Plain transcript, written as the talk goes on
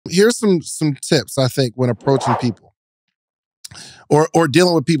here's some tips, I think, when approaching people or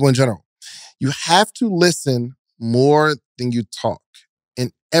dealing with people in general. You have to listen more than you talk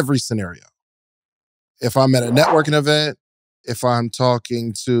in every scenario. If I'm at a networking event, if I'm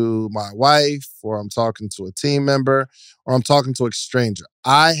talking to my wife, or I'm talking to a team member, or I'm talking to a stranger,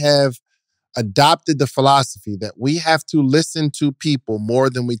 I have adopted the philosophy that we have to listen to people more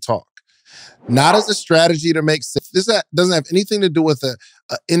than we talk. Not as a strategy to make sense. This doesn't have anything to do with a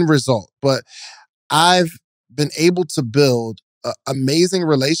end result, but I've been able to build amazing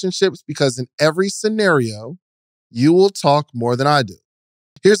relationships because in every scenario, you will talk more than I do.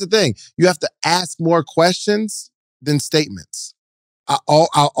 Here's the thing. You have to ask more questions than statements.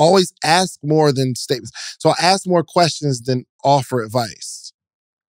 I'll always ask more than statements. So I'll ask more questions than offer advice.